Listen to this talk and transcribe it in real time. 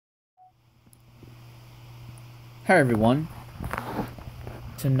Hi everyone.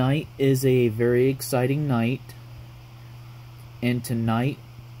 Tonight is a very exciting night, and tonight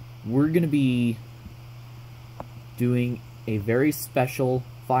we're going to be doing a very special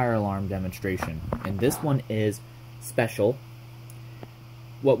fire alarm demonstration, and this one is special.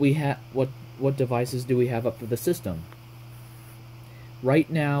 What devices do we have up for the system? Right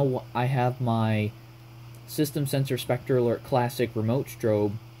now I have my System Sensor Spectre Alert Classic remote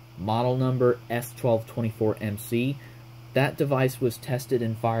strobe, model number S124MC. That device was tested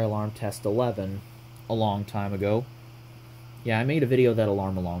in Fire Alarm Test 11 a long time ago. Yeah, I made a video of that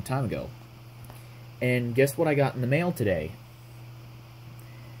alarm a long time ago. And guess what I got in the mail today?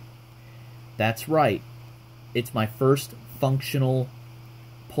 That's right. It's my first functional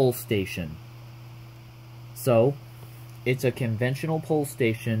pull station. So, it's a conventional pull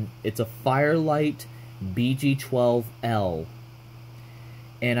station. It's a Firelight BG12L.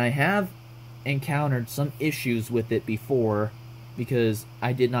 And I have encountered some issues with it before because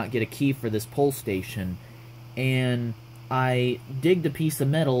I did not get a key for this pull station, and I digged a piece of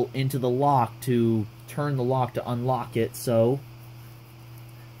metal into the lock to turn the lock to unlock it. So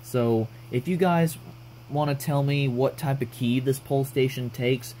if you guys want to tell me what type of key this pull station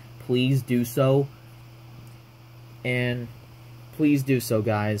takes, please do so. And please do so,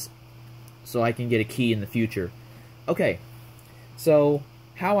 guys, so I can get a key in the future. Okay, so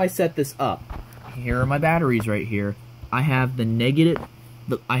how I set this up. Here are my batteries right here. I have the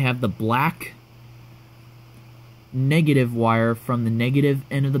black negative wire from the negative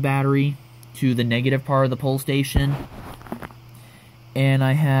end of the battery to the negative part of the pull station. And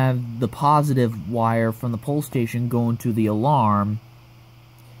I have the positive wire from the pull station going to the alarm,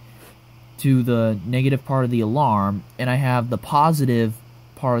 to the negative part of the alarm, and I have the positive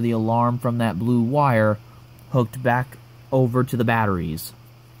part of the alarm from that blue wire hooked back over to the batteries.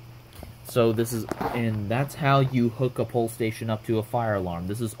 So that's how you hook a pull station up to a fire alarm.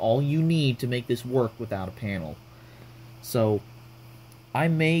 This is all you need to make this work without a panel. So I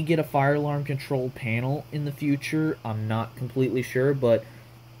may get a fire alarm control panel in the future. I'm not completely sure, but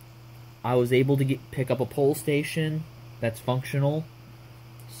I was able to pick up a pull station that's functional,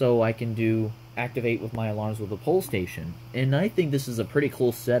 so I can activate with my alarms with a pull station. And I think this is a pretty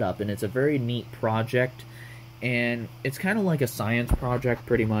cool setup, and it's a very neat project. And it's kind of like a science project,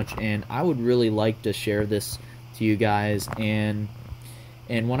 pretty much, and I would really like to share this to you guys. And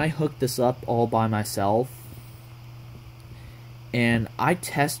when I hooked this up all by myself, and I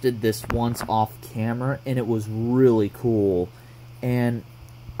tested this once off camera, and it was really cool. And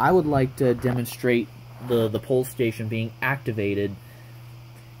I would like to demonstrate the pull station being activated,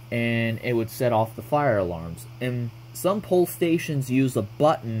 and it would set off the fire alarms. And some pull stations use a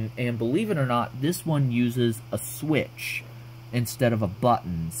button, and believe it or not, this one uses a switch instead of a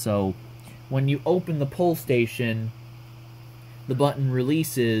button. So when you open the pull station, the button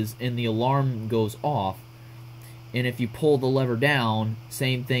releases and the alarm goes off. And if you pull the lever down,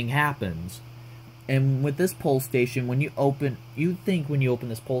 same thing happens. And with this pull station, you'd think when you open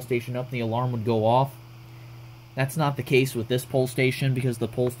this pull station up, the alarm would go off. That's not the case with this pull station, because the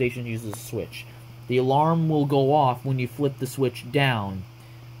pull station uses a switch. The alarm will go off when you flip the switch down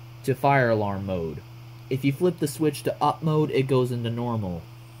to fire alarm mode. If you flip the switch to up mode, it goes into normal.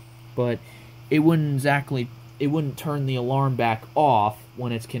 But it wouldn't turn the alarm back off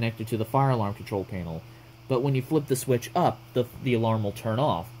when it's connected to the fire alarm control panel. But when you flip the switch up, the alarm will turn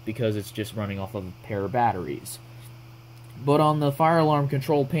off, because it's just running off of a pair of batteries. But on the fire alarm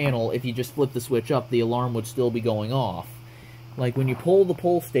control panel, if you just flip the switch up, the alarm would still be going off. Like when you pull the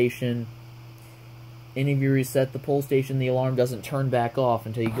pull station, and if you reset the pull station, the alarm doesn't turn back off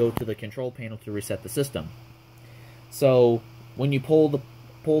until you go to the control panel to reset the system. So when you pull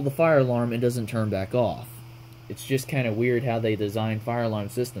the fire alarm, it doesn't turn back off. It's just kind of weird how they design fire alarm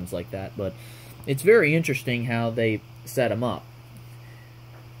systems like that, but it's very interesting how they set them up.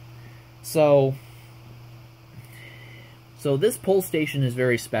 So this pull station is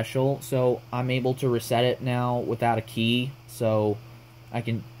very special, so I'm able to reset it now without a key. So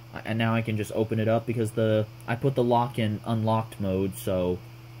now I can just open it up, because I put the lock in unlocked mode, so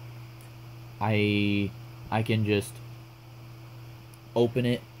I can just open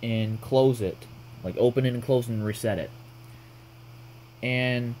it and close it. Like open it and close it and reset it.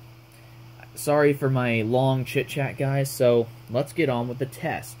 And sorry for my long chit chat, guys, so let's get on with the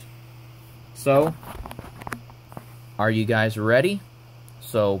test. So, are you guys ready?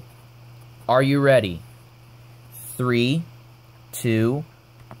 So, are you ready? 3, 2,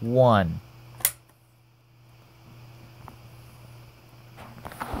 1.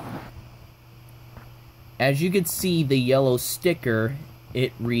 As you can see, the yellow sticker,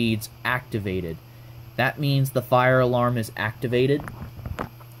 it reads activated. that means the fire alarm is activated,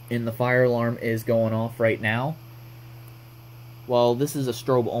 and the fire alarm is going off right now. Well, this is a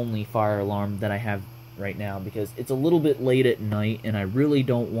strobe-only fire alarm that I have right now because it's a little bit late at night, and I really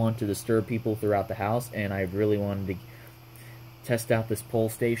don't want to disturb people throughout the house, and I really wanted to test out this pole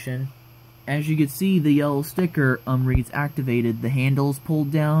station. As you can see, the yellow sticker reads activated. The handle's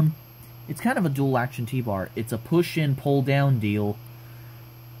pulled down. It's kind of a dual action T-bar. It's a push in, pull down deal.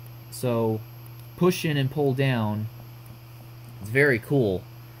 So, push in and pull down. It's very cool.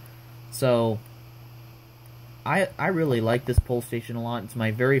 So, I really like this pole station a lot. It's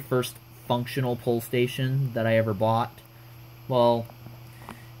my very first functional pole station that I ever bought. Well,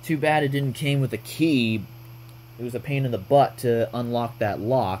 too bad it didn't came with a key. It was a pain in the butt to unlock that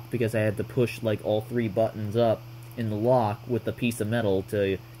lock because I had to push like all 3 buttons up in the lock with a piece of metal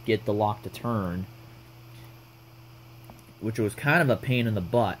to get the lock to turn, which was kind of a pain in the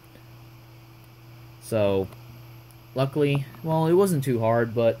butt. So, luckily, well, it wasn't too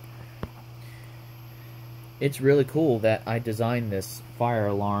hard, but it's really cool that I designed this fire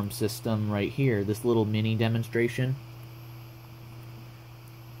alarm system right here, this little mini demonstration.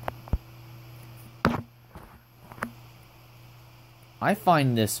 I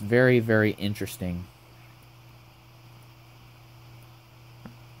find this very, very interesting.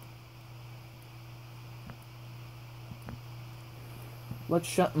 Let's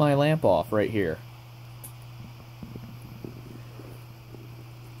shut my lamp off right here.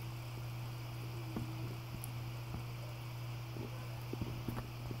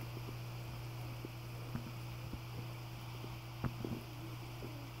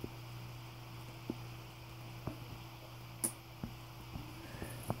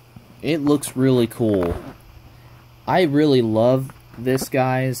 It looks really cool. I really love this,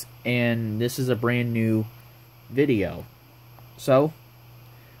 guys, and this is a brand new video. So,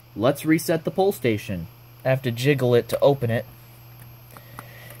 let's reset the pole station. I have to jiggle it to open it.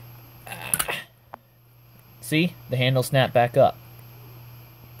 See? The handle snapped back up.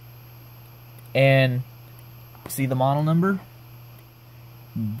 And, see the model number?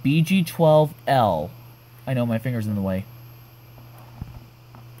 BG12L. I know my finger's in the way.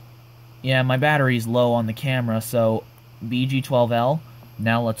 Yeah, my battery's low on the camera, so BG12L.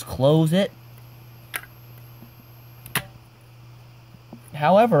 Now let's close it.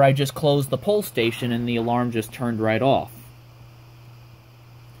 However, I just closed the pole station and the alarm just turned right off.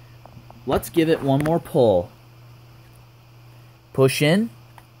 Let's give it one more pull. Push in,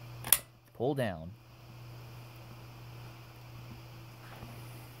 pull down.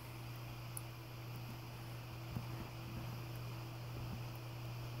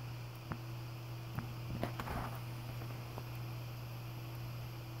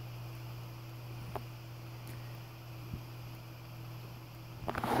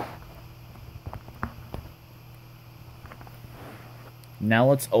 Now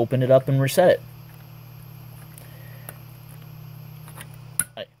let's open it up and reset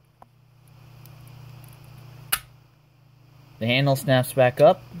it. The handle snaps back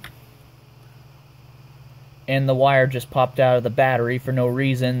up. And the wire just popped out of the battery for no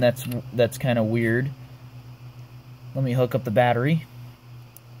reason. That's kind of weird. Let me hook up the battery.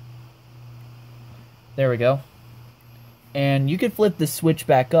 There we go. And you can flip the switch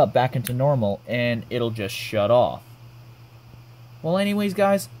back up, back into normal, and it'll just shut off. Well, anyways,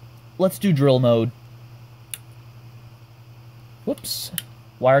 guys, let's do drill mode. Whoops.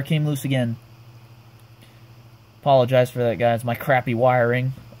 Wire came loose again. Apologize for that, guys. My crappy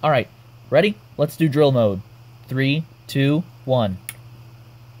wiring. Alright, ready? Let's do drill mode. 3, 2, 1.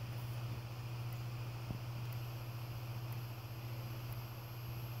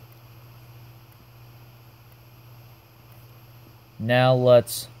 Now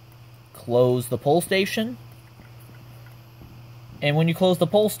let's close the pole station. And when you close the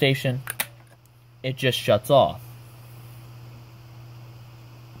pole station, it just shuts off.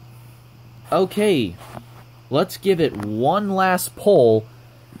 Okay, let's give it one last pull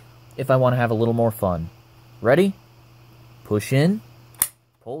if I want to have a little more fun. Ready? Push in,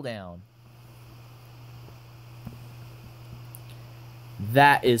 pull down.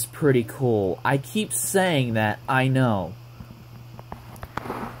 That is pretty cool. I keep saying that, I know.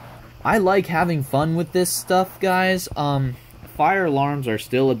 I like having fun with this stuff, guys. Fire alarms are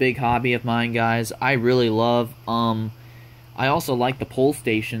still a big hobby of mine, guys. I really love, I also like the pole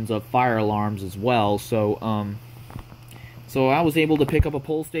stations of fire alarms as well, so I was able to pick up a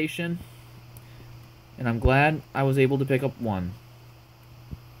pole station, and I'm glad I was able to pick up one.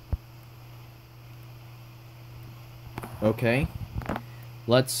 Okay,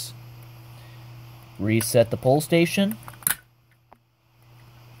 let's reset the pole station.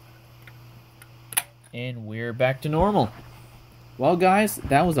 And we're back to normal. Well, guys,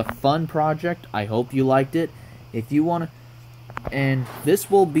 that was a fun project. I hope you liked it. If you want to... And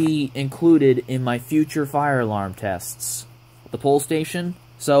this will be included in my future fire alarm tests. The pole station.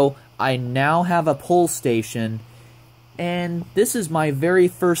 So, I now have a pole station. And this is my very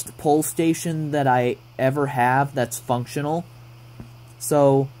first pole station that I ever have that's functional.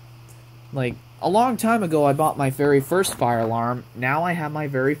 So, like, a long time ago I bought my very first fire alarm. Now I have my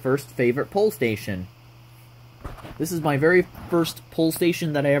very first favorite pole station. This is my very first pole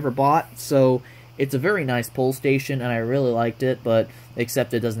station that I ever bought, so it's a very nice pole station, and I really liked it, but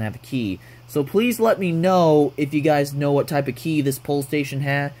except it doesn't have a key. So please let me know if you guys know what type of key this pole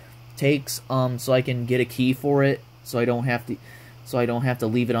station takes, so I can get a key for it, so I don't have to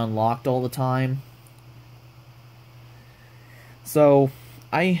leave it unlocked all the time. So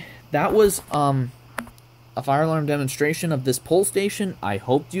that was a fire alarm demonstration of this pole station. I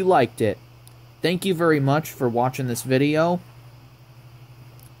hope you liked it. Thank you very much for watching this video,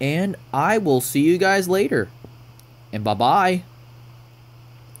 and I will see you guys later. And bye-bye.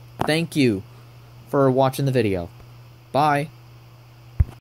 Thank you for watching the video. Bye.